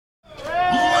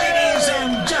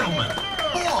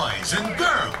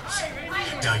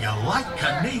you like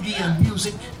Canadian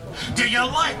music? Do you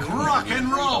like rock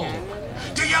and roll?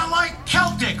 Do you like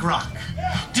Celtic rock?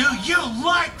 Do you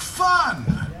like fun?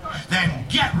 Then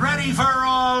get ready for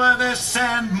all of this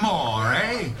and more,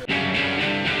 eh?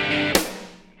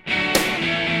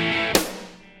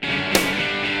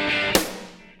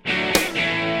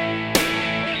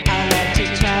 I like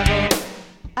to travel,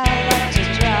 I like to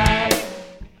drive,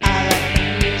 I like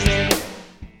the music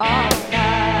all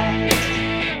night.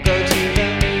 Go to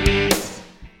the movies,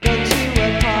 go to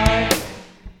a park,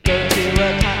 go to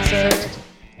a concert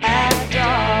at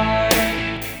dark.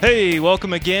 Hey,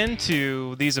 welcome again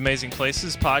to These Amazing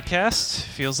Places podcast.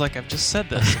 Feels like I've just said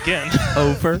this again.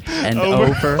 over and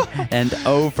over and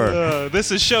over.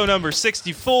 This is show number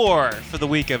 64 for the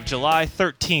week of July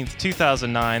 13th,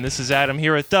 2009. This is Adam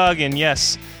here with Doug, and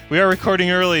yes, we are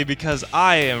recording early because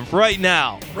I am right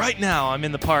now, I'm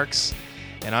in the parks,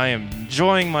 and I am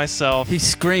enjoying myself. He's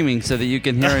screaming so that you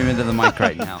can hear him into the mic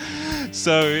right now.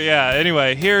 So, yeah,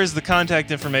 anyway, here's the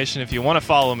contact information if you want to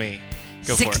follow me.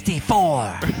 Go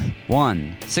 64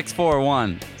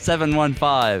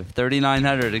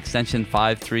 1-641-715-3900 extension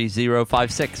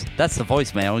 53056. That's the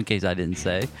voicemail, in case I didn't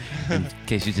say. In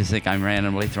case you just think I'm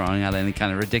randomly throwing out any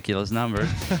kind of ridiculous number.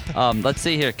 Let's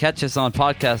see here. Catch us on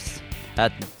podcasts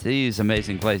at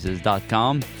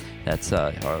theseamazingplaces.com. That's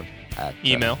or at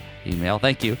email. Email.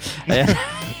 Thank you.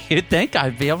 You'd think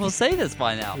I'd be able to say this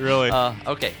by now. Really?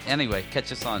 Okay. Anyway,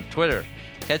 catch us on Twitter.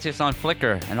 Catch us on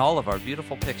Flickr and all of our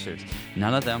beautiful pictures.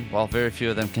 None of them, well, very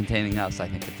few of them containing us, I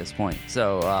think, at this point.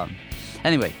 So,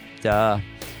 anyway,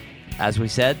 as we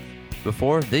said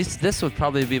before, this would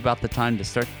probably be about the time to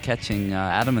start catching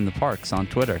Adam in the parks on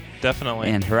Twitter. Definitely.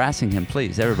 And harassing him,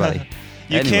 please, everybody.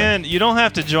 You don't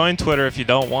have to join Twitter if you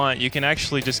don't want. You can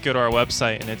actually just go to our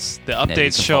website and it's the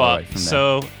updates show up. Right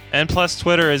so, and plus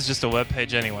Twitter is just a web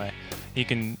page anyway. You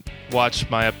can watch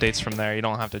my updates from there. You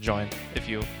don't have to join if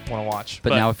you want to watch.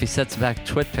 But now if he sets back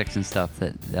twit pics and stuff,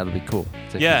 that'll be cool.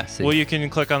 Yeah, well, you can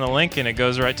click on the link and it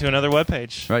goes right to another web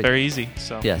page. Right. Very easy.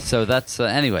 So yeah, so that's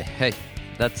anyway. Hey,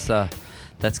 that's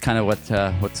kind of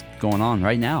what's going on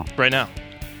right now. Right now,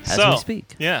 as we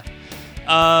speak. Yeah,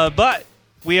 but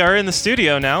we are in the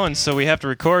studio now, and so we have to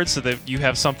record so that you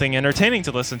have something entertaining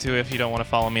to listen to if you don't want to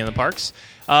follow me in the parks.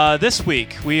 This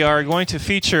week, we are going to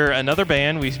feature another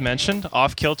band we mentioned,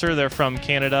 Off Kilter. They're from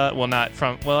Canada. Well, not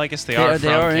from... Well, I guess they are from Canada.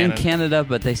 They are in Canada,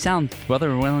 but they sound... Well,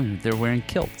 they're wearing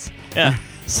kilts. Yeah.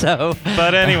 So...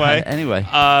 But anyway...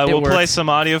 we'll works. play some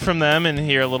audio from them and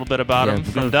hear a little bit about them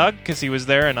from Doug, because he was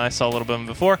there and I saw a little bit of him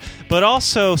before. But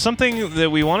also, something that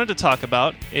we wanted to talk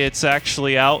about, it's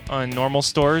actually out on normal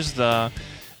stores,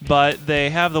 but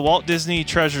they have the Walt Disney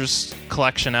Treasures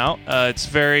collection out. It's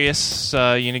various,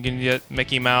 you can get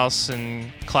Mickey Mouse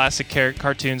and classic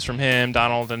cartoons from him,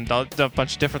 Donald, and a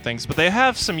bunch of different things. But they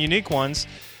have some unique ones,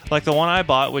 like the one I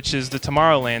bought, which is the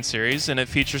Tomorrowland series, and it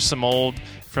features some old,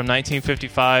 from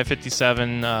 1955,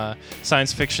 57,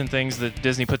 science fiction things that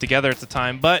Disney put together at the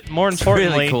time. But more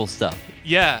importantly... really cool stuff.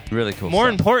 Yeah. Really cool More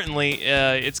stuff. importantly,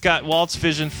 it's got Walt's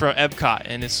vision for Epcot,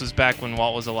 and this was back when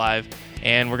Walt was alive.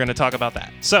 And we're going to talk about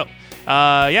that. So,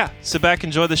 sit back,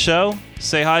 enjoy the show.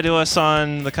 Say hi to us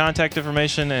on the contact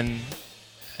information, and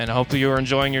I hope you are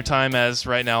enjoying your time as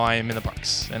right now I am in the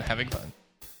parks and having fun.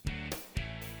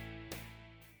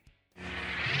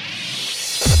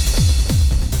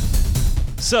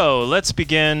 So, let's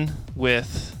begin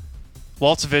with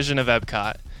Walt's vision of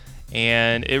Epcot.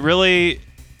 And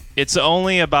it's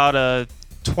only about a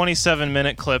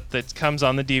 27-minute clip that comes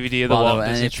on the DVD of the Walt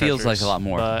Disney and it feels Treasures, like a lot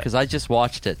more because I just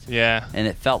watched it. Yeah, and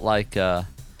it felt like, and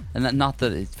not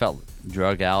that it felt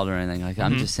drug out or anything like that.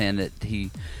 I'm just saying that he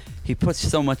puts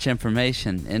so much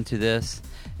information into this,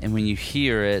 and when you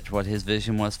hear it, what his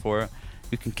vision was for it,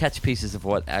 you can catch pieces of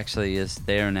what actually is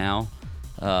there now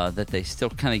that they still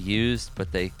kind of used,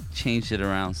 but they changed it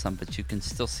around some. But you can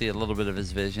still see a little bit of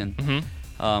his vision.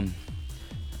 A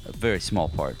very small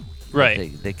part,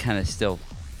 right? They kind of still.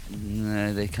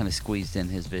 They kind of squeezed in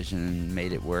his vision and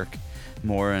made it work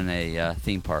more in a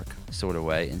theme park sort of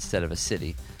way instead of a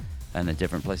city and a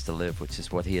different place to live, which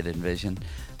is what he had envisioned.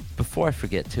 Before I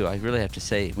forget, too, I really have to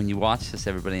say, when you watch this,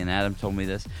 everybody, and Adam told me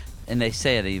this, and they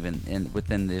say it even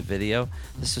within the video,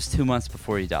 this was 2 months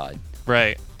before he died.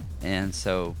 Right. And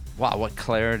so, wow, what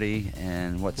clarity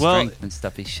and what strength and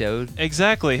stuff he showed.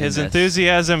 Exactly. His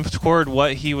enthusiasm toward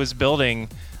what he was building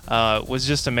was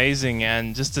just amazing.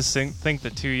 And just to think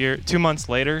that 2 months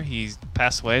later he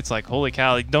passed away, it's like, holy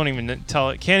cow! You don't even tell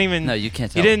it. Can't even. No, you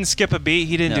can't tell. He didn't skip a beat.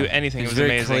 He didn't No. do anything. It It was was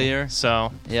very amazing. clear.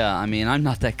 So Yeah, I mean, I'm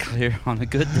not that clear on a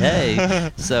good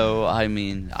day. So, I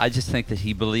mean, I just think that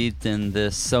he believed in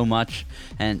this so much.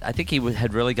 And I think he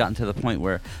had really gotten to the point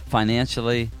where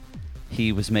financially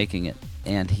he was making it.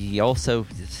 And he also,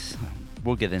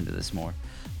 we'll get into this more,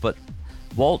 but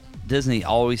Walt Disney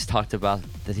always talked about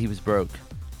that he was broke.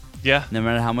 yeah, No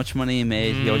matter how much money he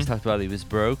made, he always Mhm. talked about he was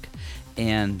broke.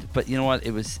 But you know what?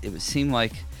 It seemed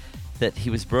like that he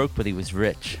was broke, but he was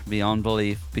rich beyond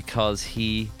belief because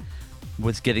he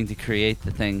was getting to create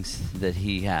the things that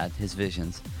he had, his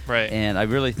visions. right. And I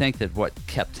really think that what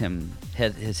kept him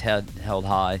his head held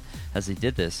high as he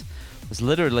did this was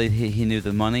literally he knew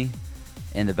the money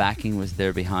and the backing was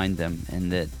there behind them,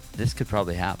 and that this could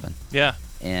probably happen. Yeah.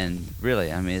 And really,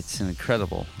 I mean, it's an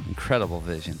incredible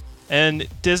vision. And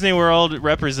Disney World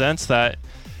represents that.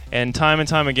 And time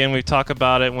again, we talk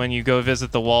about it when you go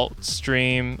visit the Walt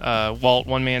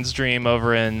One Man's Dream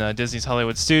over in Disney's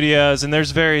Hollywood Studios. And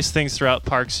there's various things throughout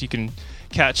parks you can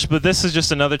catch. But this is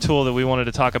just another tool that we wanted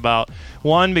to talk about.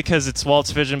 One, because it's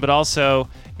Walt's vision, but also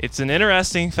it's an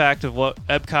interesting fact of what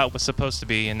Epcot was supposed to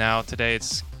be. And now today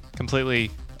it's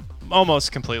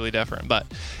almost completely different. But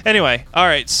anyway, all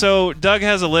right, so Doug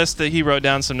has a list that he wrote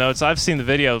down some notes. I've seen the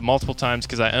video multiple times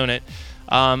because I own it.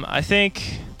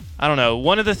 I don't know,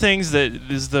 one of the things that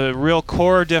is the real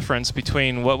core difference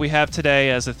between what we have today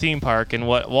as a theme park and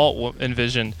what Walt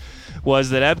envisioned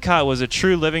was that Epcot was a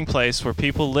true living place where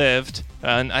people lived,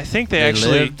 and I think they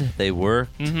actually lived, they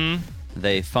worked, Mhm.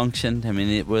 they functioned. I mean,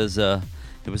 it was a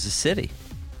city.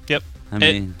 Yep. I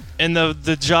mean, And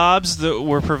the jobs that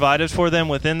were provided for them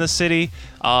within the city,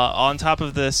 on top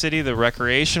of the city, the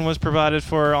recreation was provided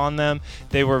for on them.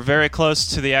 They were very close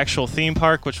to the actual theme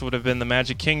park, which would have been the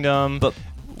Magic Kingdom, but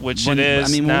which when, it is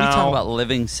I mean, now. when we talk about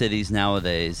living cities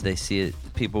nowadays, they see it.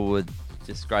 People would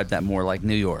describe that more like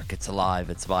New York. It's alive.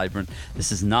 It's vibrant.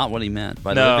 This is not what he meant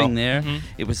by No. living there. Mhm.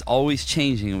 It was always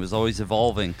changing. It was always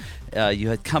evolving. You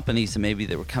had companies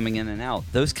that were coming in and out.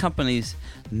 Those companies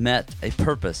met a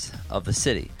purpose of the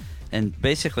city. And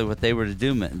basically, what they were to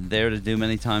do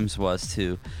many times was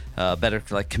to better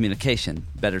like communication,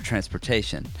 better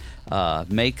transportation,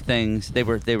 make things. They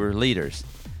were leaders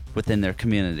within their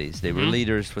communities. They were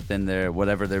leaders within their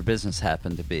whatever their business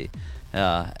happened to be,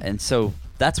 and so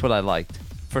that's what I liked.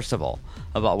 First of all,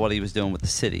 about what he was doing with the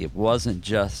city, it wasn't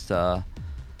just.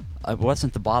 It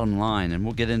wasn't the bottom line, and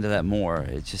we'll get into that more.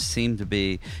 It just seemed to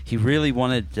be he really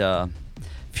wanted.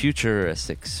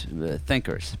 Futuristic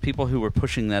thinkers, people who were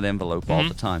pushing that envelope all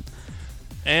the time.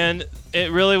 And it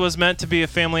really was meant to be a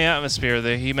family atmosphere.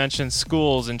 He mentioned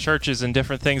schools and churches and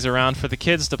different things around for the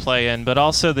kids to play in, but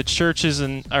also the churches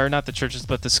or not the churches,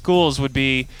 but the schools would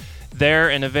be there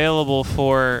and available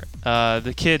for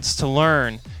the kids to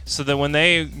learn, so that when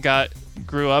they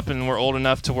grew up and were old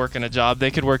enough to work in a job,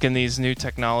 they could work in these new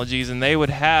technologies, and they would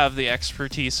have the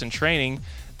expertise and training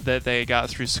that they got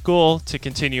through school to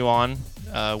continue on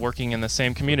working in the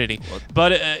same community.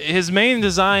 But his main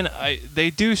design, they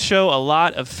do show a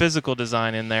lot of physical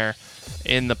design in there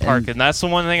in the park, and that's the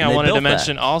one thing I wanted to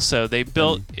mention also. They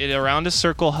built it around a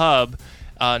circle hub,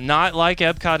 not like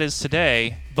Epcot is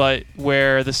today, but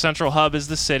where the central hub is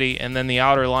the city, and then the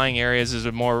outer lying areas is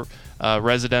more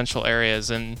residential areas,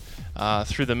 and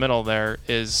through the middle there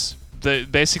is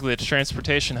basically a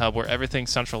transportation hub where everything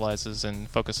centralizes and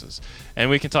focuses.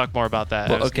 And we can talk more about that.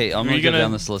 Well, okay, I'm going to go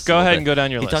down this list. Go ahead and go down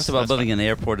your list. He talks about building an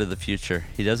airport of the future.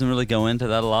 He doesn't really go into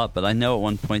that a lot, but I know at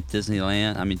one point Disney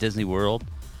World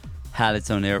had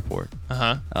its own airport.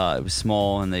 It was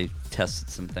small, and they tested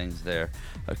some things there.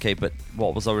 Okay, but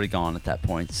Walt was already gone at that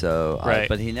point, so right.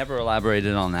 But he never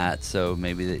elaborated on that, so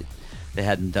maybe they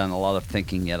hadn't done a lot of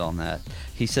thinking yet on that.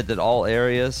 He said that all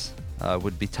areas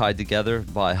would be tied together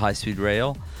by high-speed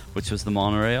rail, which was the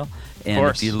monorail. And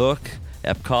if you look,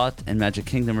 Epcot and Magic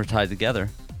Kingdom are tied together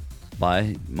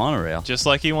by monorail. Just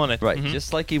like he wanted. Right,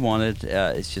 just like he wanted.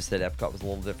 It's just that Epcot was a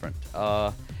little different.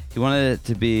 He wanted it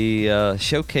to be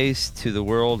showcased to the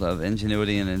world of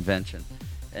ingenuity and invention.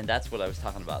 And that's what I was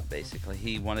talking about, basically.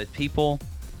 He wanted people.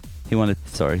 He wanted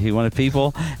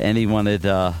people, and he wanted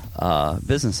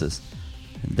businesses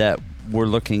that were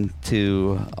looking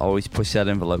to always push that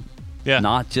envelope. Yeah.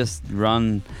 Not just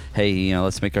run, hey,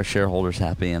 let's make our shareholders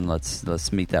happy and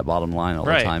let's meet that bottom line all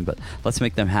the time, but let's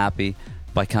make them happy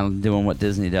by kind of doing what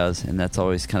Disney does, and that's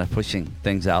always kind of pushing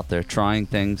things out there, trying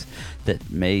things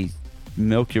that may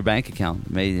milk your bank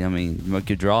account, milk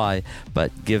you dry,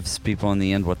 but gives people in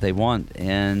the end what they want,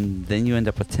 and then you end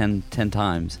up with 10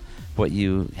 times what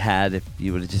you had if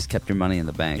you would have just kept your money in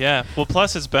the bank. Yeah. Well,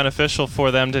 plus it's beneficial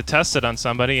for them to test it on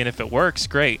somebody, and if it works,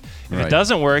 great. If Right. it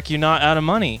doesn't work, you're not out of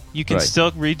money. You can Right.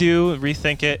 still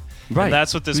rethink it. Right. And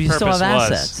that's what this You purpose still have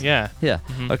was. assets. Yeah. Yeah.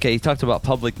 Mhm. Okay, you talked about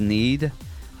public need,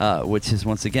 which is,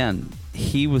 once again,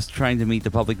 he was trying to meet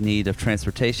the public need of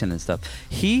transportation and stuff.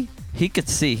 He could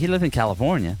see, he lived in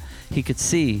California, he could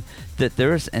see that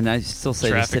there's, and I still say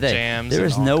Traffic this today, jams there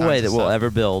and is all no kinds way of that we'll stuff. ever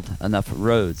build enough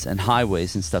roads and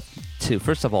highways and stuff to,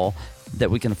 first of all, that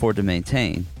we can afford to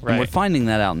maintain. Right. And we're finding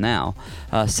that out now.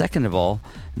 Second of all,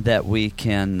 that we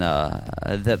can,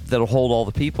 that'll hold all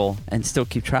the people and still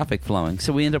keep traffic flowing.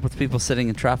 So we end up with people sitting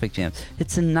in traffic jams.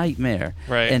 It's a nightmare.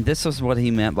 Right. And this was what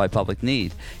he meant by public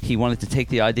need. He wanted to take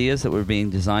the ideas that were being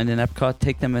designed in Epcot,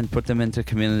 take them and put them into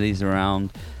communities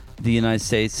around the United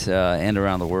States and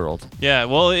around the world. Yeah,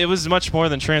 well, it was much more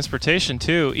than transportation,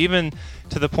 too. Even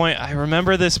to the point, I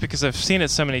remember this because I've seen it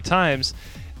so many times,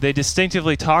 they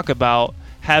distinctively talk about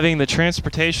having the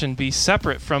transportation be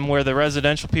separate from where the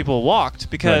residential people walked,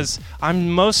 because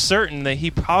I'm most certain that he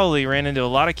probably ran into a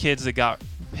lot of kids that got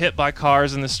hit by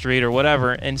cars in the street or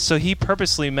whatever, and so he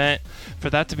purposely meant for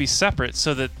that to be separate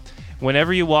so that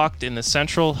whenever you walked in the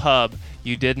central hub,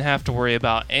 you didn't have to worry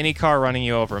about any car running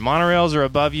you over. Monorails are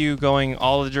above you going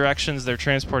all the directions, they're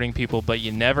transporting people, but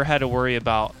you never had to worry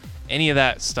about any of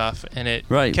that stuff, and it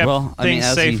kept things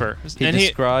as safer. He And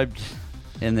described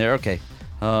in there, okay,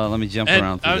 let me jump and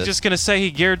around through I was this. just going to say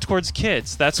he geared towards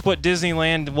kids. That's what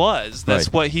Disneyland was. That's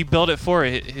Right. what he built it for.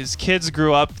 His kids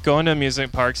grew up going to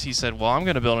amusement parks. He said, well, I'm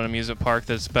going to build an amusement park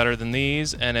that's better than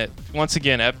these. And once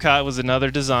again, Epcot was another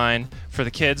design for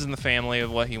the kids and the family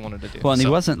of what he wanted to do. Well, and he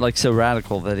wasn't like so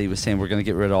radical that he was saying we're going to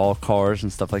get rid of all cars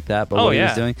and stuff like that. But what he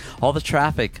was doing, all the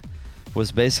traffic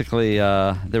was basically it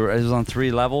was on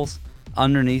 3 levels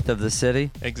underneath of the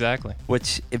city. Exactly.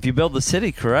 Which, if you build the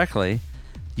city correctly,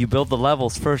 you build the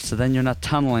levels first, so then you're not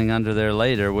tunneling under there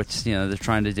later, which they're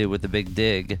trying to do with the big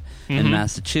dig in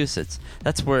Massachusetts.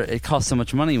 That's where it costs so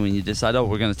much money when you decide,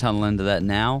 we're going to tunnel into that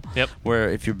now. Yep. Where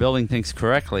if you're building things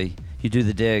correctly, you do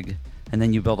the dig, and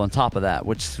then you build on top of that,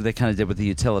 which they kind of did with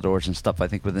the utilidors and stuff, I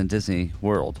think, within Disney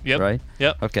World. Yep. Right?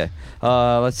 Yep. Okay.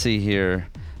 Let's see here.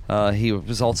 He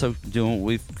was also doing what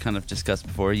we've kind of discussed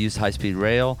before. He used high-speed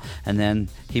rail, and then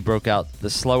he broke out the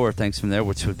slower things from there,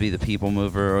 which would be the People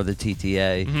Mover or the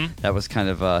TTA. That was kind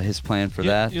of his plan for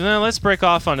that. Let's break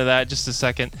off onto that just a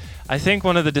second. I think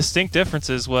one of the distinct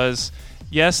differences was,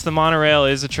 yes, the monorail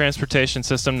is a transportation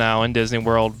system now in Disney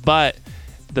World, but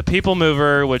the People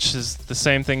Mover, which is the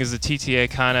same thing as the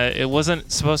TTA, it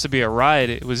wasn't supposed to be a ride.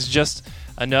 It was just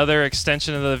another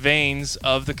extension of the veins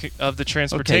of the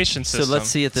transportation system. So let's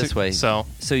see it this way. So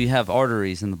you have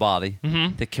arteries in the body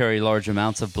that carry large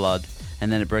amounts of blood,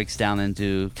 and then it breaks down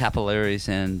into capillaries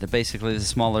and basically the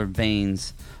smaller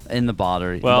veins in the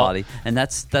body. And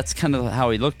that's kind of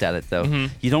how he looked at it, though.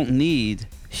 You don't need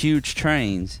huge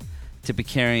trains to be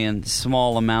carrying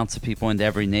small amounts of people into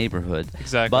every neighborhood.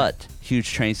 Exactly. But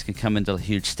huge trains can come into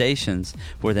huge stations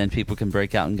where then people can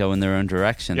break out and go in their own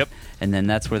direction. Yep. And then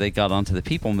that's where they got onto the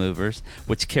People Movers,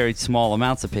 which carried small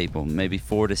amounts of people, maybe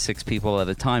 4 to 6 people at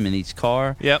a time in each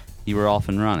car. Yep. You were off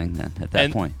and running then at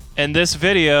that point. And this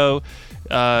video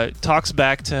talks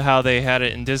back to how they had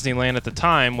it in Disneyland at the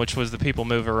time, which was the People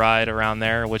Mover ride around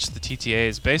there, which the TTA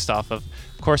is based off of.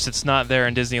 Of course, it's not there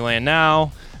in Disneyland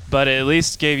now, but it at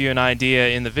least gave you an idea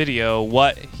in the video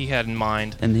what he had in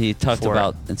mind. And he talked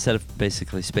about, instead of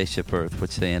basically Spaceship Earth,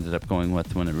 which they ended up going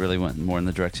with when it really went more in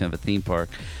the direction of a theme park,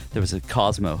 there was a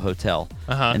Cosmo Hotel.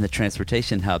 And the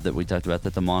transportation hub that we talked about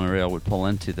that the monorail would pull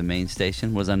into, the main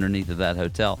station, was underneath of that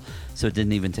hotel. So it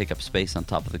didn't even take up space on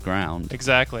top of the ground.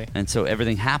 Exactly. And so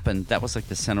everything happened. That was like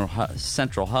the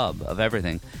central hub of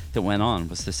everything that went on,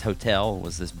 was this hotel,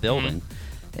 was this building.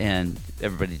 And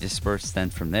everybody dispersed then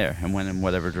from there and went in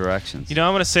whatever directions. I'm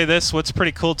going to say this. What's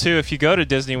pretty cool, too, if you go to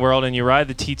Disney World and you ride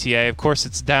the TTA, of course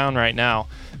it's down right now,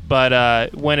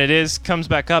 but when it comes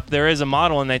back up, there is a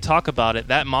model, and they talk about it.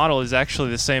 That model is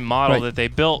actually the same model that they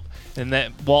built and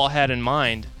that Walt had in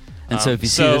mind. And so if you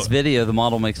see this video, the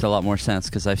model makes a lot more sense,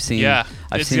 because I've seen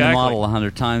the model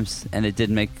 100 times, and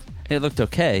it looked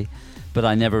okay, but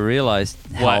I never realized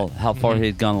how far he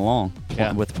had gone along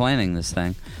with planning this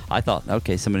thing. I thought,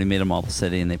 okay, somebody made a model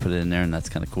city and they put it in there, and that's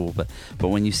kind of cool. But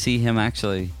when you see him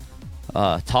actually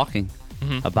talking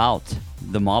about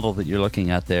the model that you're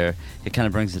looking at there, it kind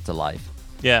of brings it to life.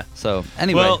 Yeah. So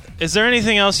anyway, well, is there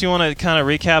anything else you want to kind of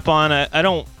recap on?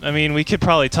 I mean, we could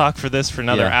probably talk for this for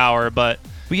another hour, but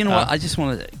you know what? I just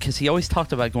wanted, because he always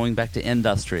talked about going back to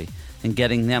industry and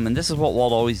getting them, and this is what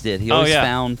Walt always did. He always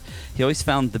found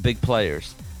the big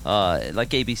players, like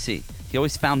ABC. He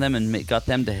always found them and got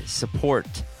them to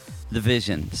support the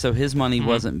vision. So his money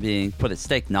wasn't being put at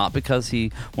stake, not because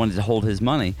he wanted to hold his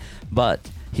money, but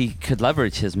he could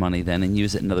leverage his money then and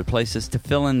use it in other places to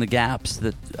fill in the gaps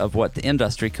of what the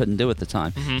industry couldn't do at the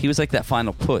time. He was like that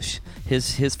final push.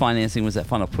 His financing was that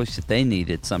final push that they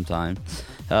needed sometime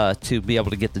to be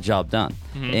able to get the job done.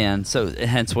 And so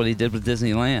hence what he did with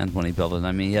Disneyland when he built it.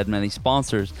 I mean, he had many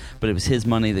sponsors, but it was his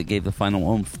money that gave the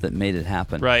final oomph that made it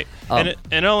happen. Right. And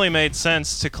it only made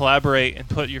sense to collaborate and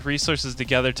put your resources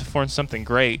together to form something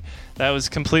great. That was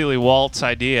completely Walt's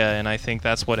idea, and I think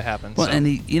that's what happened. Well, so.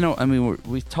 and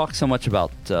we talk so much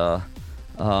about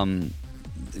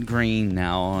green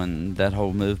now and that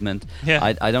whole movement.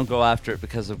 Yeah. I don't go after it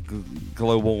because of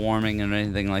global warming or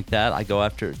anything like that. I go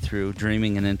after it through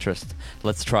dreaming and interest.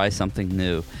 Let's try something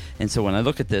new. And so when I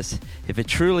look at this, if it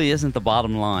truly isn't the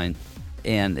bottom line,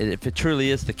 and if it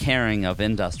truly is the caring of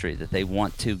industry that they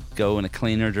want to go in a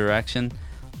cleaner direction,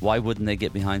 why wouldn't they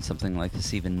get behind something like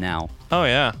this even now? Oh,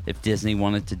 yeah. If Disney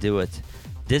wanted to do it.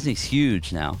 Disney's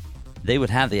huge now. They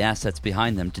would have the assets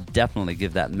behind them to definitely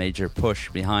give that major push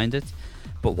behind it.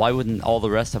 But why wouldn't all the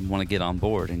rest of them want to get on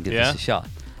board and give this a shot?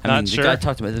 The guy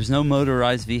talked about there's no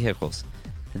motorized vehicles.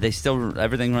 They still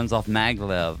everything runs off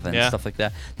maglev and stuff like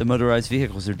that. The motorized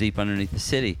vehicles are deep underneath the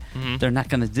city. They're not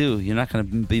going to do. You're not going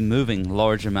to be moving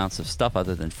large amounts of stuff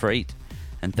other than freight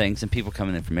and things and people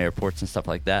coming in from airports and stuff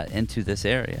like that into this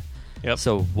area. Yep.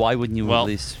 So why wouldn't you at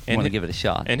least want to give it a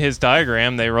shot? In his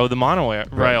diagram, they rode the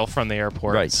monorail from the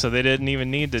airport, so they didn't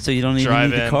even need to. So you don't even drive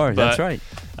need the car. That's right.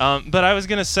 But I was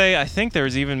going to say, I think there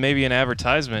was even maybe an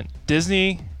advertisement.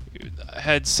 Disney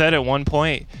had said at one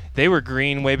point they were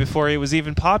green way before it was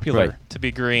even popular to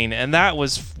be green, and that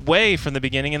was way from the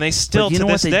beginning, and they still to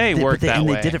this day work that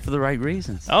way. And they did it for the right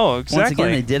reasons. Oh, exactly. Once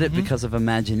again, they did it because of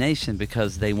imagination,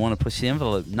 because they want to push the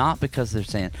envelope, not because they're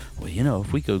saying, well,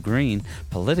 if we go green,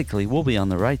 politically, we'll be on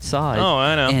the right side. Oh,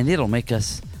 I know. And it'll make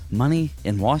us money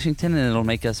in Washington, and it'll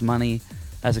make us money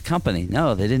as a company.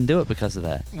 No, they didn't do it because of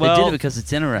that. They did it because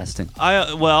it's interesting.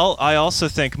 I also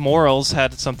think morals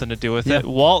had something to do with it.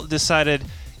 Walt decided,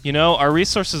 our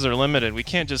resources are limited. We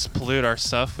can't just pollute our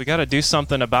stuff. We got to do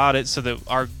something about it so that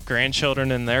our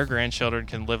grandchildren and their grandchildren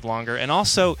can live longer. And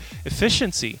also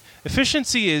efficiency.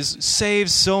 Efficiency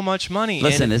saves so much money.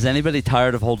 Listen, is anybody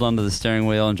tired of holding onto the steering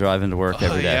wheel and driving to work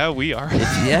every day? Yeah, we are.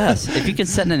 If you can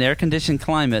set in an air-conditioned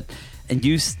climate and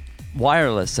use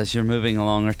wireless as you're moving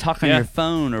along, or talk on your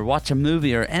phone, or watch a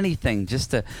movie, or anything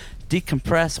just to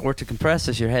decompress or to compress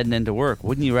as you're heading into work,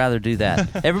 wouldn't you rather do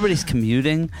that? Everybody's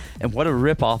commuting, and what a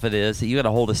rip-off it is that you got to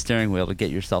hold a steering wheel to get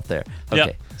yourself there.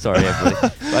 Okay, sorry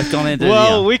everybody. I've gone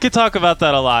into we could talk about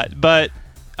that a lot, but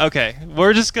okay,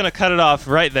 we're just going to cut it off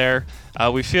right there.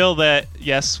 We feel that,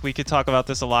 yes, we could talk about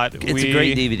this a lot. It's a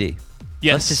great DVD.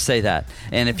 Yes. Let's just say that.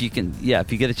 And if you can,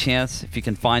 if you get a chance, if you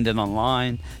can find it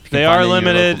online, they are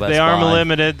limited. They are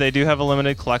limited. They do have a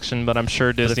limited collection, but I'm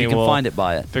sure Disney will find it,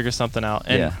 buy it. Figure something out.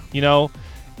 And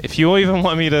if you even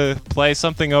want me to play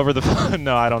something over the phone,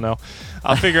 no, I don't know.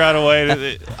 I'll figure out a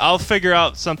way. I'll figure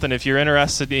out something. If you're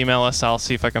interested, email us. I'll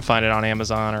see if I can find it on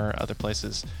Amazon or other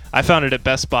places. I found it at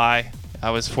Best Buy.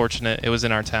 I was fortunate. It was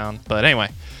in our town. But anyway.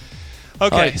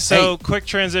 Okay, quick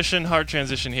transition, hard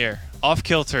transition here. Off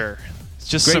Kilter. It's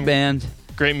just great some band.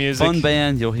 Great music. Fun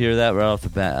band. You'll hear that right off the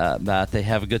bat. They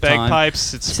have a good time.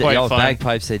 Bagpipes. It's quite fun.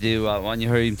 Bagpipes they do. When you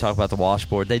heard him talk about the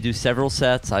washboard, they do several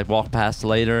sets. I walked past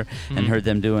later and heard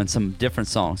them doing some different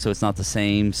songs. So it's not the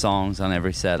same songs on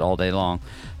every set all day long.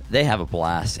 They have a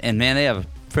blast. And, man, they have a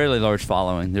fairly large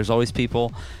following. There's always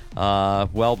people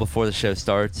well before the show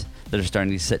starts that are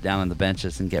starting to sit down on the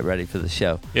benches and get ready for the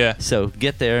show. Yeah. So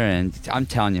get there, and I'm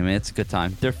telling you, man, it's a good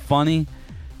time. They're funny.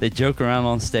 They joke around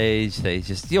on stage.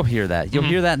 You'll hear that. You'll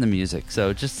hear that in the music.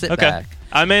 So just sit back.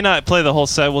 I may not play the whole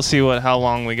set. We'll see how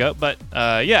long we go. But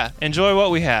enjoy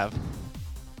what we have.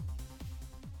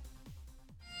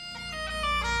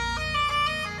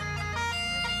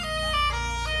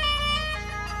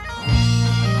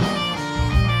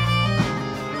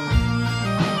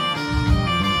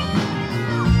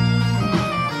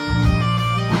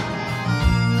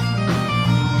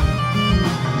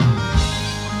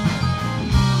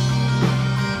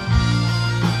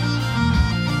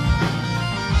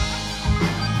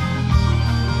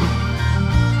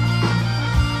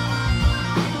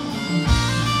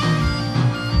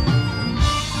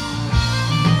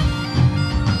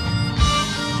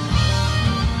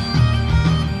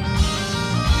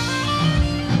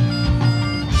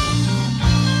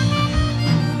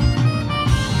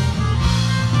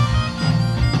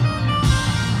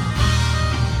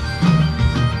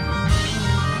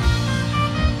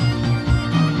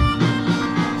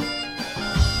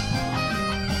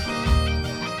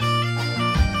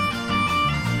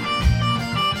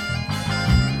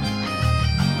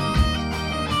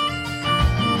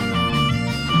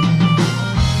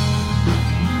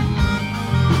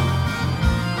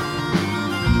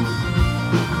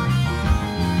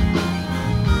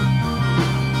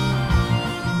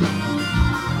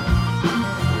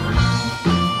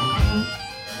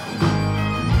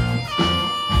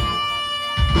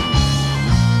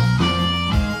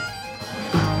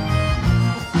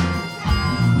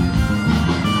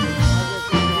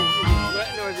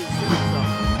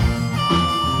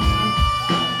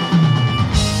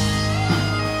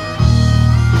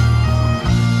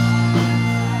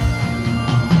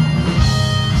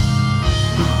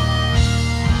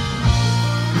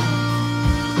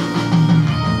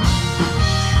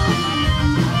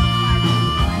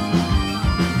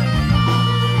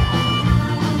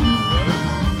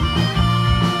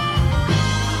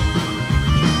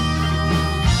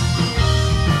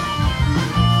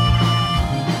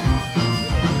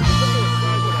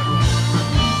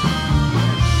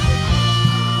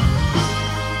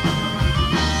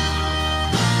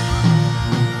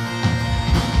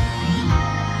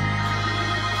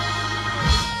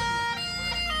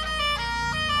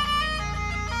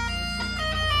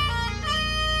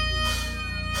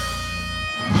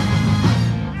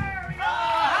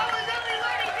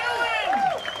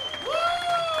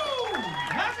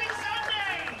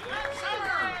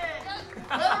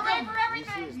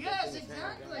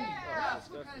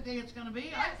 kind of day it's going to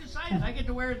be. I've decided I get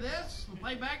to wear this and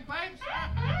play bagpipes.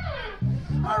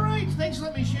 All right, thanks for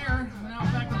letting me share. Now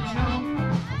back to the show.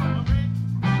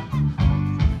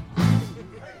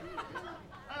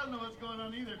 I don't know what's going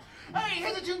on either. Hey,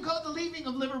 here's a tune called The Leaving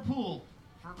of Liverpool.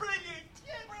 Bring it!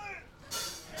 Yeah, bring it!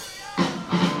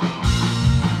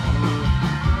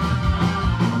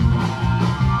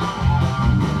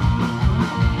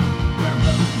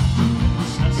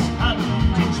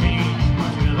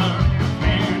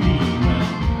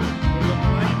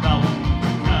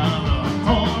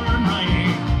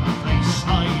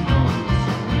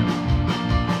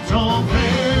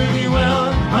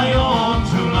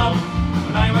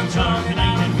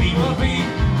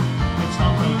 It's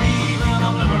not the leaving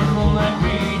of Liverpool.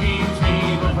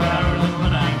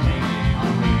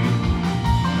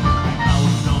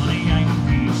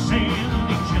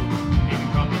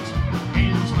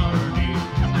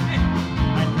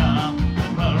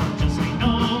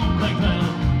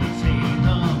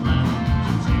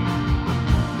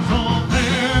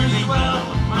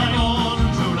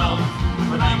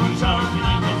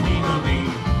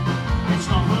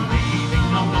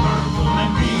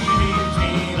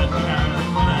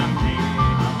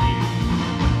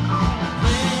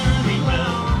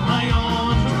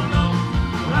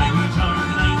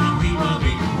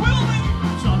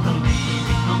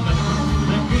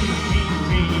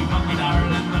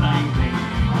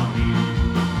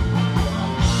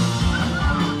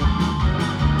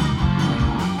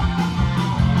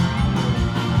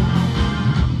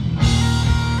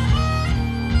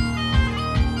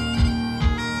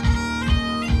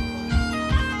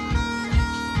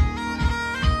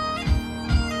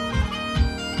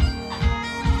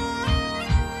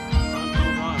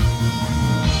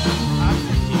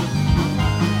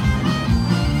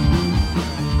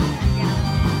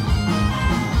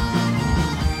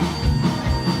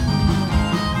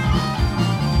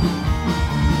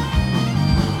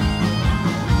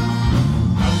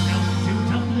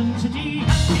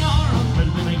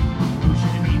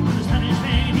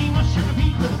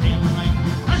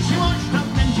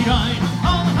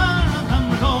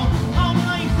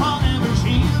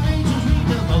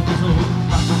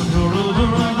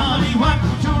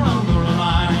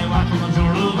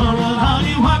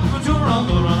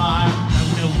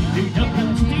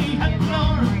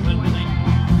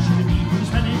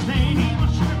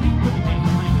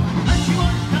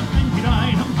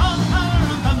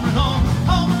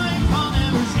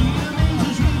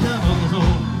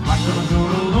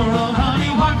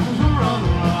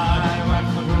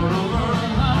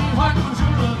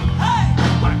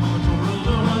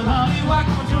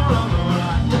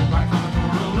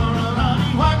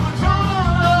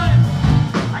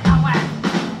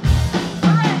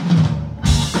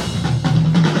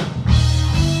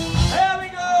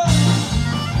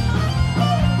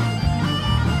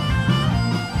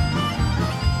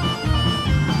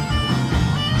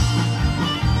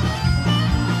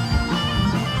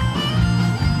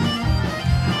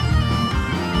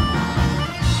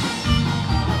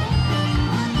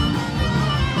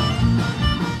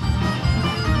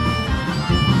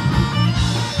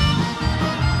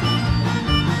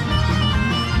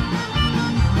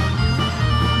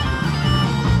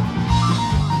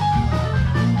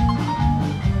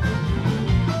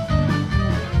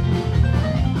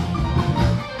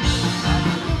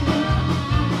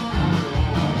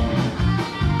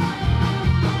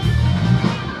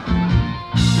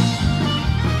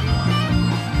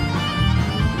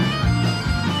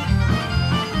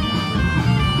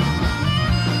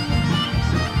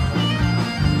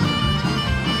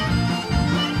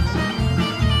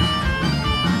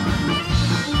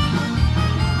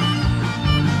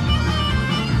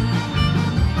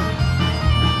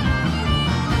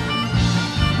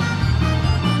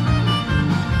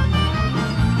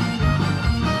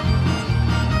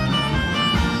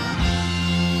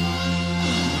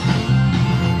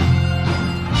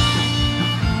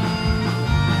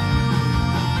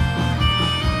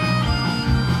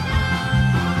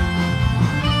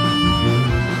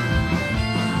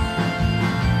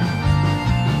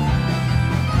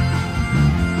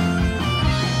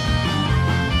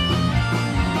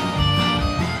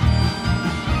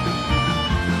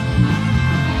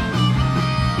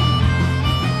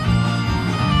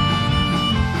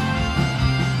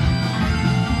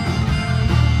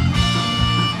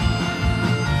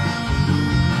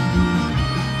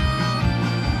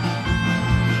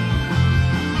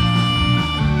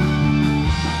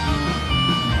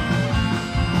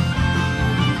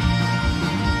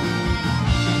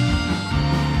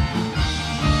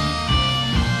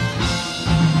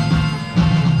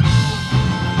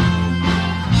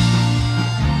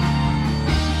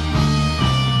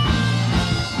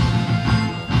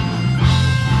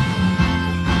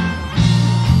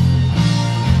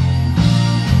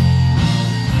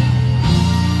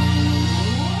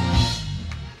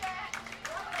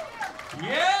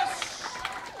 Yes!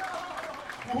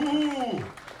 Ooh!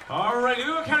 Alright, we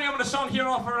will carry on with a song here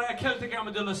off our Celtic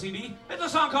Armadillo CD. It's a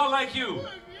song called Like You.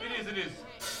 It is.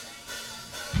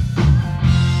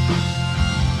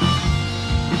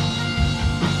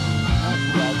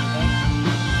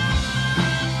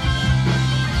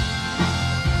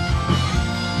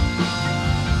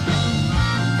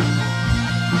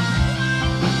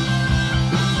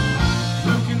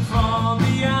 Looking from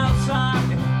the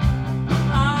outside,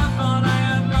 I thought I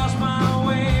had lost my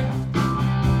way.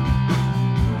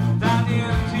 That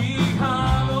empty,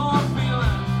 hollow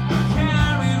feeling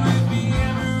carried with me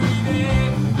every day.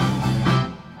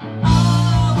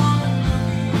 All I'm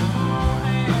looking for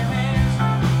an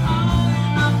answer, all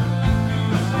ain't nothing left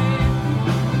to say.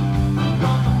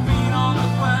 Got my feet on the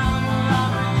ground without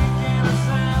making a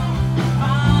sound.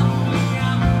 Finally,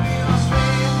 I'm real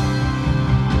straight.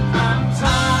 I'm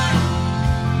tired,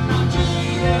 I'm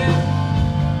jaded.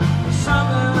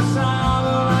 Summer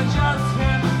sorrow, I just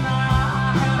can't deny.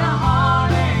 I had a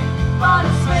heartache, but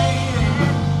it's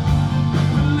faded.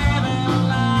 Living a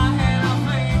lie, and I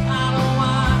think I know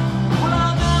why. Well,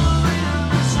 I've never been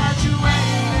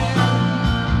saturated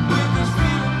with this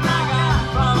feeling I got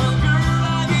from a girl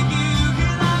like you.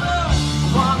 'Cause I don't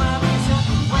wanna be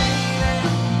separated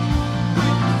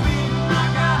with the feeling I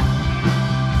got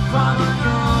from a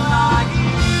girl like you.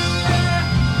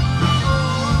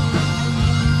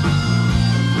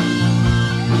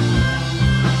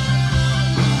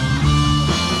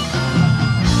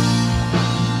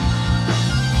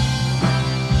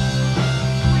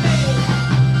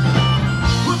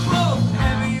 We're both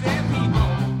everyday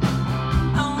people,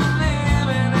 and we're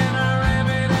living in our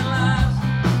everyday lives.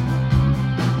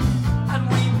 And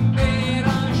we made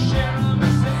our share of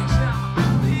mistakes now,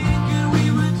 thinking we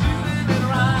were doing it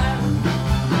right.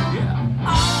 Yeah,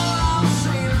 all I'm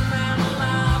saying, man,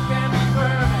 life can be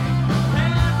perfect.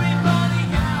 Everybody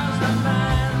has their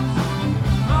plans,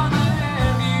 but the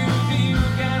you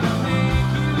can make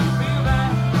you feel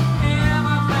that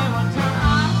everything will turn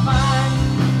out fine.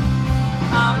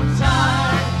 I'm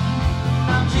tired,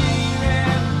 I'm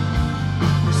cheated.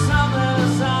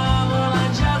 Summer's out, well, I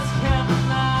just can't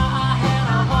deny. I had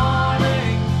a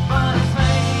heartache, but it's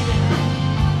faded.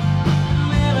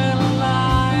 Living a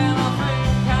lie, and I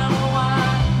think I know why.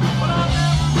 But I've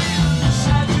never been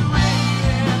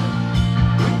saturated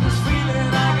with this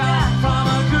feeling I got from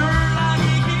a girl like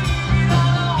you. I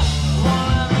don't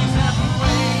wanna be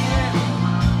separated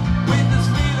with this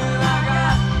feeling I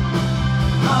got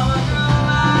from a girl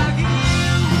like you.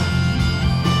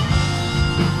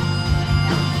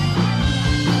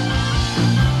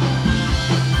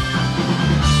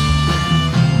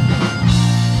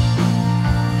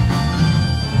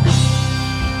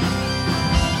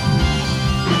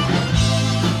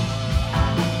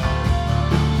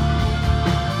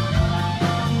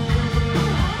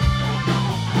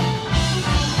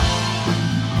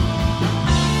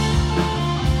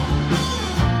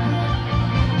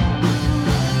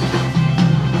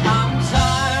 I'm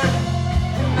tired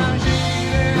and I'm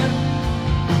jaded.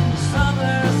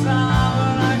 Summer's out,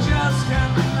 but I just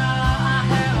can't deny. I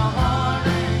had a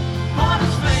heartache, but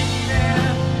it's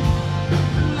faded.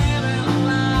 Living a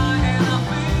lie, and I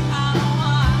think I know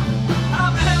why.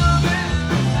 I've never been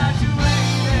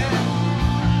saturated.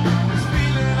 This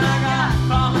feeling I got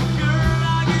from a girl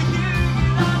like you.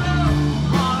 I don't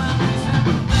wanna be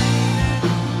separated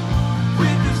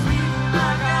with this feeling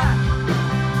I got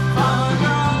from a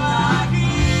girl like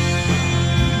you.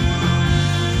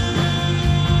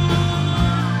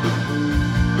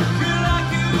 Girl like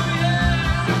you,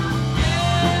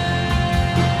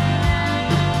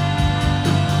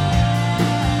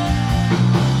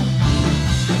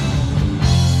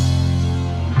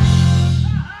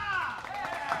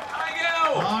 Thank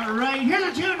you. All right,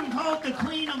 here's a tune called "The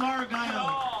Queen of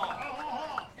Argyle."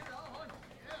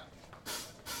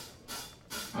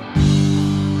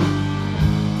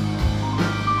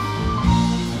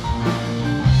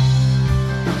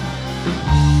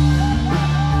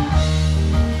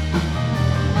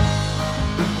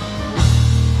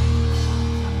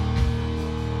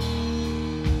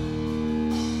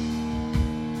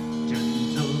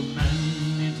 Gentlemen,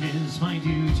 it is my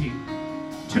duty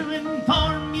to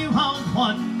inform you of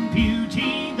one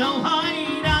beauty, though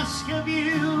I'd ask of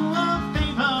you a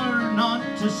favor not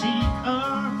to seek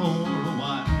her for a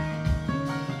while.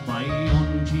 My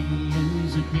auntie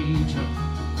is a creature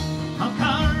of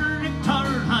character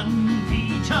and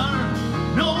feature,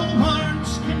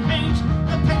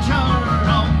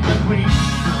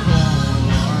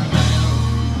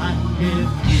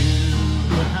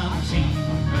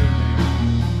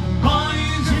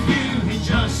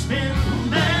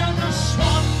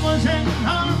 was in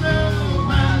her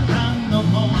room, and the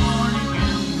morning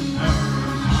in her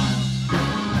smile.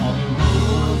 All the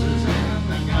roses in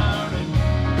the garden,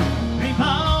 they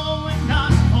bow and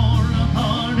ask for a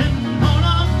pardon, for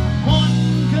not one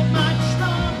could match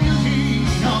the beauty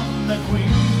of the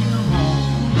Queen of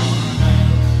Orleans.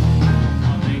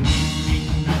 On the evening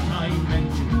that I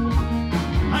mentioned,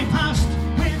 I passed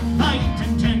with light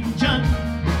intention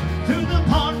through the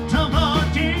port of our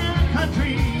dear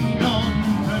country, known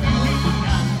for beauty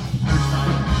and for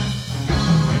style.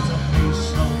 It's a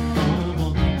place of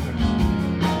noble thinkers,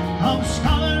 of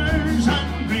scholars and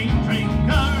great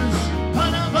drinkers,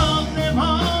 but above them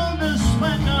all the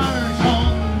splendors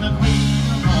on the Queen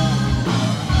of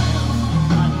Orleans.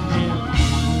 And if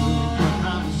you could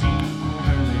have seen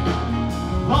her there,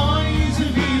 boys,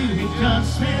 if you had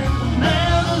just been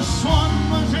there, the swan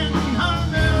was in her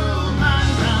room,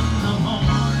 and the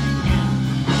morning in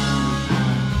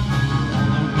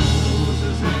all the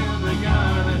roses in the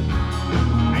garden,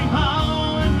 they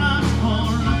bow and ask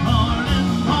for a pardon,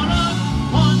 for not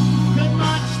one could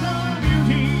match the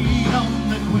beauty of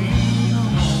the Queen of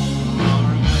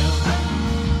Orleans.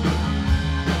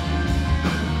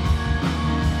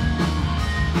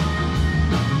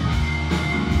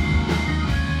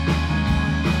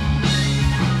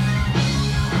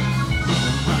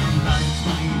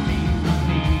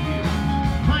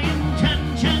 My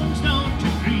intentions not to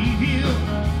grieve you,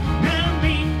 never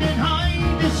mean that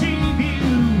I deceive you,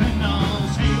 and I'll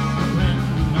say when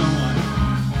no one,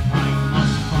 I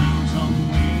must find some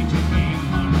way to gain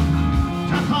her,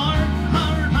 to court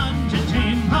her and to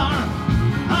tame her.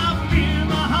 I fear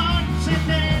my heart's in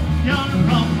danger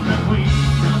from the Queen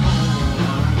of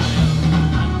Orleans,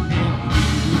 and if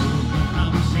you could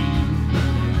have seen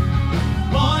her,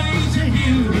 boys, if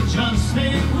you had just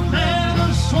been there, the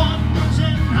swan was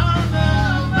in her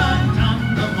velvet,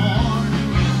 and the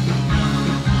morning in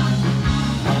her time.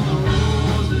 All the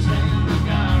roses in the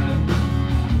garden,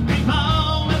 they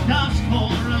bow and ask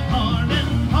for a pardon,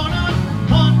 for not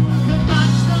one could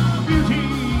match the beauty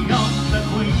of the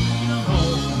Queen of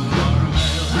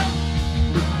Orleans.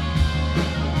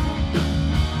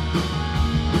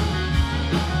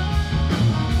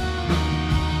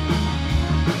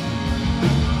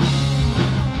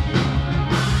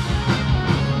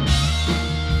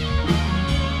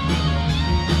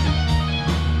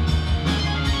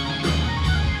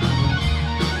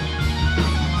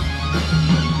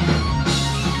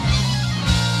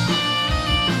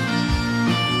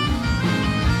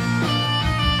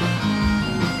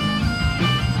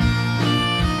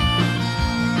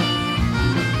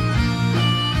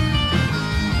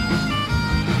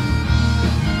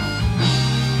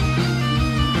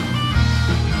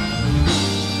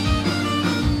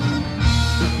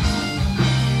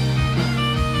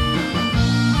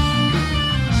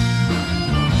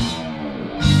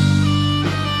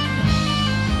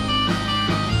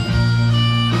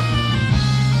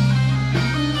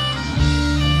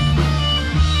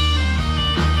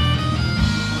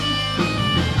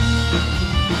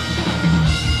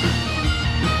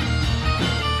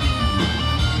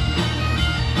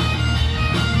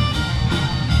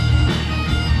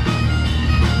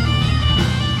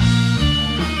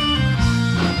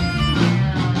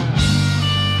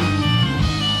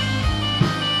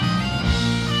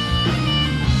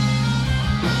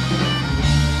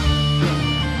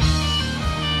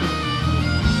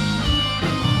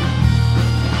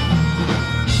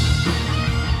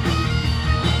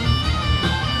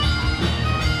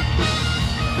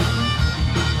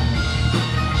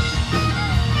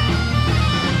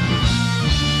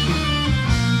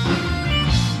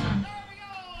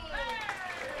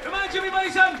 Come on, Jimmy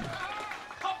Mason!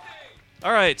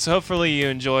 All right, so hopefully you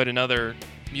enjoyed another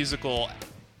musical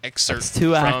excerpt It's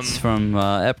two acts from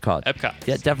Epcot. Epcot.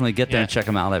 Yeah, definitely get there Yeah. and check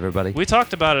them out, everybody. We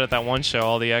talked about it at that one show,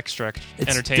 all the extra It's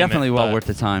entertainment. definitely well but worth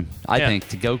the time, I Yeah. think,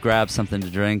 to go grab something to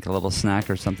drink, a little snack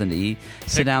or something to eat,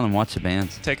 sit Take- down and watch the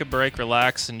bands. Take a break,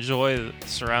 relax, enjoy the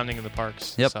surrounding of the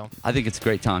parks. Yep, So. I think it's a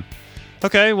great time.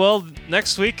 Okay, well,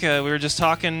 next week we were just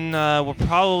talking. We're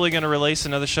probably going to release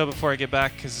another show before I get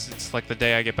back because it's like the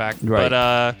day I get back. Right.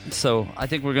 But So I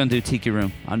think we're going to do Tiki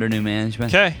Room under new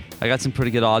management. okay, I got some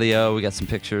pretty good audio. We got some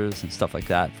pictures and stuff like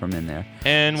that from in there.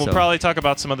 and we'll So- probably talk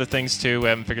about some other things too. We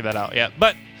haven't figured that out yet,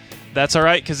 but that's all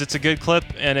right because it's a good clip,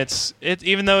 and it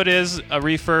even though it is a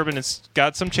refurb and it's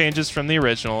got some changes from the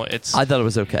original. It's I thought it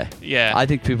was okay. yeah. I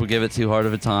think people give it too hard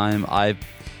of a time.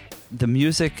 The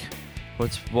music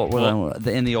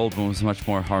in the old one was much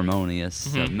more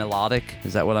harmonious, melodic.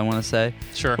 Is that what I want to say?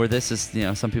 Sure. Where this is,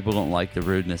 some people don't like the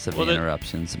rudeness of the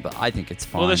interruptions, but I think it's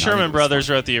fun. Well, the Sherman Brothers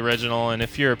wrote the original, and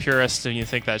if you're a purist and you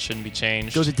think that shouldn't be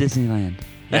changed, go to Disneyland.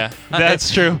 Yeah,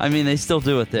 that's true. I mean, they still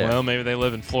do it there. Well, maybe they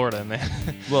live in Florida, man.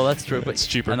 Well, that's true, but it's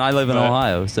cheaper. And I live in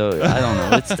Ohio, so I don't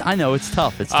know. I know it's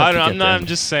tough. It's tough I'm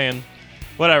just saying.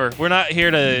 Whatever. We're not here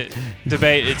to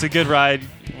debate. It's a good ride.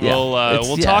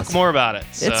 We'll talk more about it.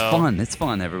 So. It's fun. It's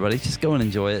fun, everybody. Just go and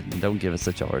enjoy it, and don't give us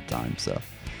such a hard time. So.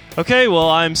 Okay, well,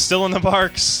 I'm still in the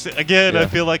parks. Again, I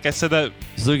feel like I said that.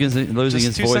 He's losing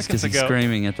his voice because he's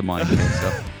screaming at the mic.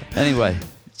 So. Anyway.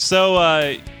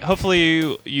 So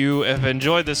hopefully you have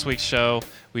enjoyed this week's show.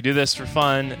 We do this for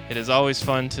fun. It is always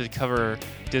fun to cover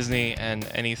Disney and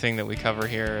anything that we cover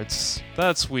here.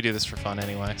 We do this for fun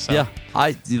anyway. So. Yeah,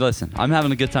 listen. I'm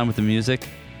having a good time with the music,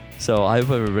 so I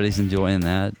hope everybody's enjoying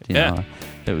that. You know,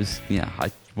 it was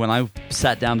when I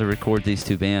sat down to record these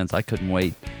two bands, I couldn't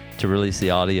wait to release the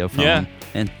audio from them.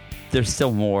 And there's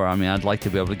still more. I mean, I'd like to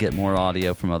be able to get more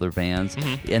audio from other bands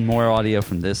and more audio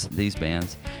from these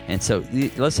bands. And so,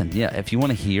 listen, if you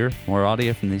want to hear more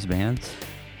audio from these bands,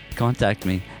 contact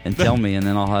me and tell me, and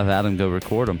then I'll have Adam go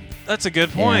record them. That's a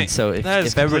good point. And so if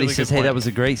everybody says, hey, that was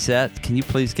a great set, can you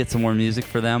please get some more music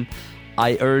for them?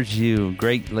 I urge you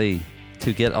greatly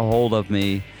to get a hold of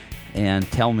me and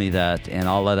tell me that, and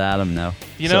I'll let Adam know.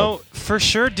 You know, for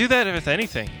sure, do that with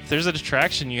anything. If there's a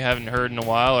detraction you haven't heard in a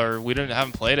while, or we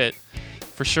haven't played it,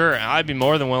 for sure, I'd be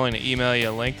more than willing to email you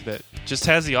a link that just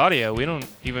has the audio. We don't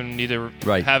even need to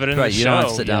have it in the show. You don't have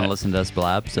to sit down and listen to us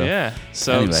blab. So. Yeah.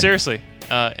 So anyway. Seriously,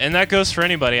 and that goes for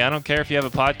anybody. I don't care if you have a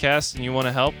podcast and you want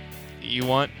to help. You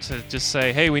want to just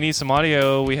say, hey, we need some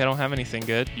audio. We don't have anything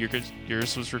good.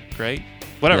 Yours was great.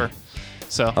 Whatever. Yeah.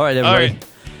 So. All right, everybody. All right.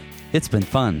 It's been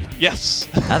fun. Yes.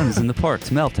 Adam's in the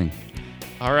parks melting.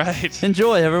 All right.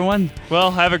 Enjoy, everyone.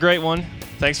 Well, have a great one.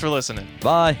 Thanks for listening.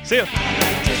 Bye. See you. I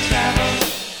like to travel.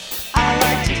 I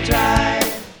like to drive.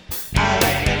 I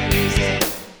like the music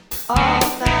all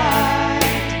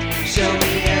night. Show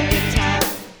me a good time.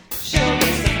 Show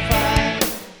me some fun.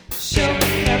 Show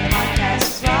me a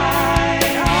podcast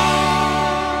right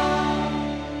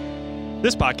on.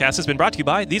 This podcast has been brought to you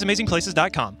by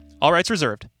TheseAmazingPlaces.com. All rights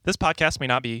reserved. This podcast may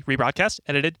not be rebroadcast,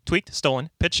 edited, tweaked,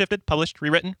 stolen, pitch shifted, published,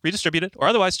 rewritten, redistributed, or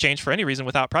otherwise changed for any reason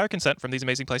without prior consent from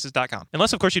TheseAmazingPlaces.com.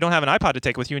 Unless, of course, you don't have an iPod to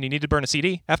take with you and you need to burn a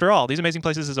CD. After all, These Amazing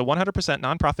Places is a 100%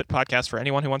 nonprofit podcast for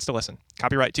anyone who wants to listen.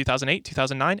 Copyright 2008,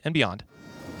 2009, and beyond.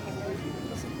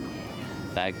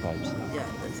 Bagpipes. Yeah,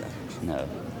 that's that. No.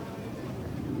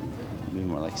 Maybe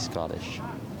more like Scottish.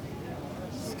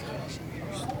 Scottish.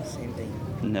 Same thing.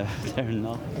 No, they're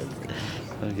not.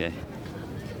 Okay.